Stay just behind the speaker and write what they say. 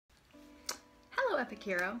Epic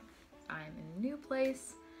Hero. I'm in a new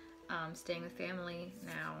place, staying with family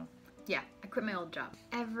now. Yeah, I quit my old job.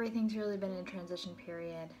 Everything's really been in a transition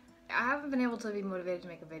period. I haven't been able to be motivated to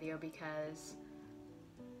make a video because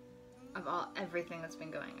of everything that's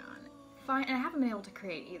been going on. Fine, and I haven't been able to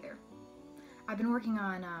create either. I've been working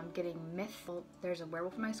on getting Myth, There's a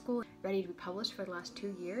Werewolf in My School, ready to be published for the last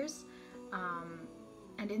 2 years.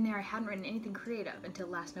 And in there I hadn't written anything creative until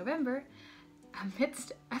last November,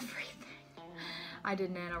 amidst everything. I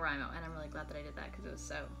did NaNoWriMo, and I'm really glad that I did that because it was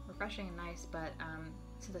so refreshing and nice, but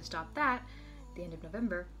since I stopped that at the end of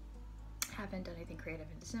November, haven't done anything creative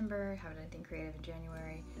in December, haven't done anything creative in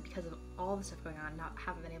January. Because of all the stuff going on,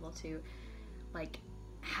 haven't been able to like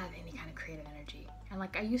have any kind of creative energy. And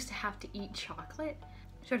like I used to have to eat chocolate,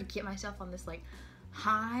 sort of get myself on this like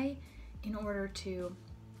high in order to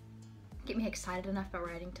get me excited enough about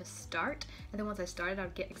writing to start. And then once I started, I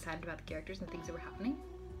would get excited about the characters and the things that were happening.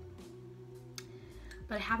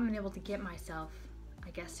 But I haven't been able to get myself, I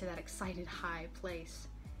guess, to that excited high place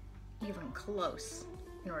even close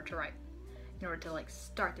in order to write, in order to like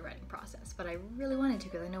start the writing process. But I really wanted to,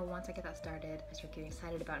 because I know once I get that started, I start getting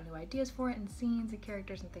excited about new ideas for it and scenes and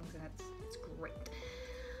characters and things, and it's great.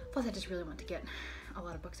 Plus I just really want to get a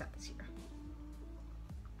lot of books out this year.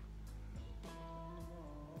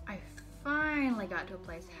 I finally got to a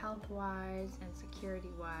place health-wise and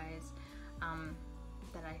security-wise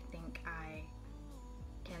that I think I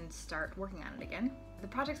can start working on it again. The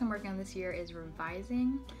projects I'm working on this year is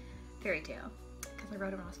revising Fairytale, because I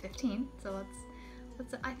wrote it when I was 15, so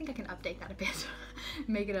I think I can update that a bit,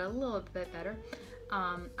 make it a little bit better.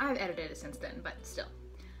 I've edited it since then, but still.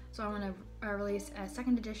 So I want to release a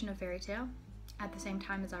second edition of Fairytale at the same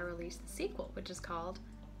time as I release the sequel, which is called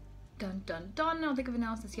dun dun dun, I don't think of an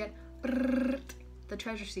analysis yet, The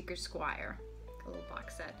Treasure Seeker Squire, a little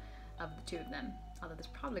box set of the two of them, although there's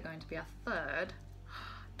probably going to be a third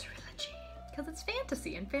trilogy, because it's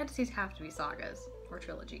fantasy, and fantasies have to be sagas or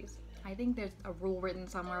trilogies. I think there's a rule written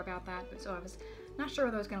somewhere about that, but so I was not sure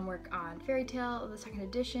whether I was going to work on Fairytale, the second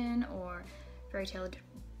edition, or Fairytale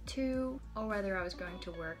 2, or whether I was going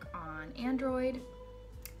to work on Android,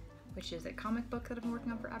 which is a comic book that I've been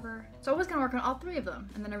working on forever. So I was going to work on all three of them,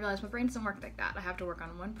 and then I realized my brain doesn't work like that. I have to work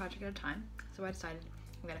on one project at a time, so I decided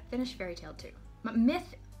I'm going to finish Fairytale 2. But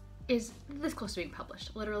Myth is this close to being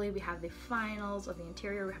published. Literally, we have the finals of the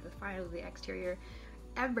interior, we have the finals of the exterior,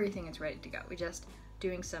 everything is ready to go. We're just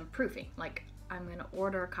doing some proofing. Like, I'm gonna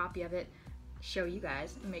order a copy of it, show you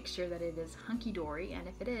guys, make sure that it is hunky-dory, and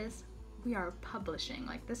if it is, we are publishing.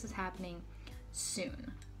 Like, this is happening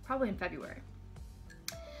soon, probably in February.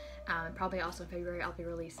 Probably also in February I'll be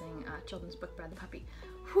releasing a children's book, Brad the Puppy.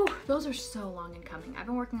 Whew, those are so long in coming. I've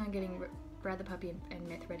been working on getting Brad the Puppy and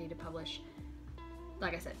Myth ready to publish,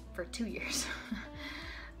 like I said, for 2 years.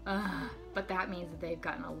 But that means that they've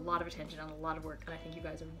gotten a lot of attention and a lot of work, and I think you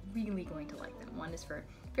guys are really going to like them. One is for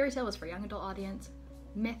Fairytale is for a young adult audience,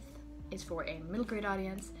 Myth is for a middle grade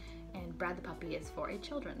audience, and Brad the Puppy is for a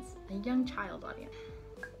young child audience.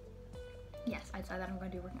 Yes, I decided that I'm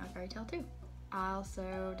going to be working on Fairytale too. I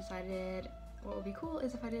also decided what would be cool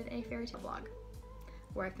is if I did a Fairytale vlog,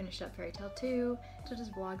 where I finished up Fairytale 2, to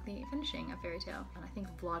just vlog the finishing of Fairytale. And I think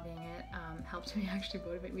vlogging it helped me actually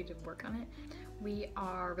motivate me to work on it. We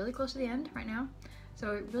are really close to the end right now,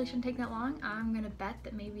 so it really shouldn't take that long. I'm gonna bet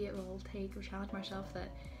that maybe it will take, or challenge myself that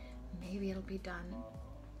maybe it'll be done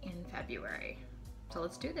in February. So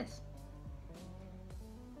let's do this.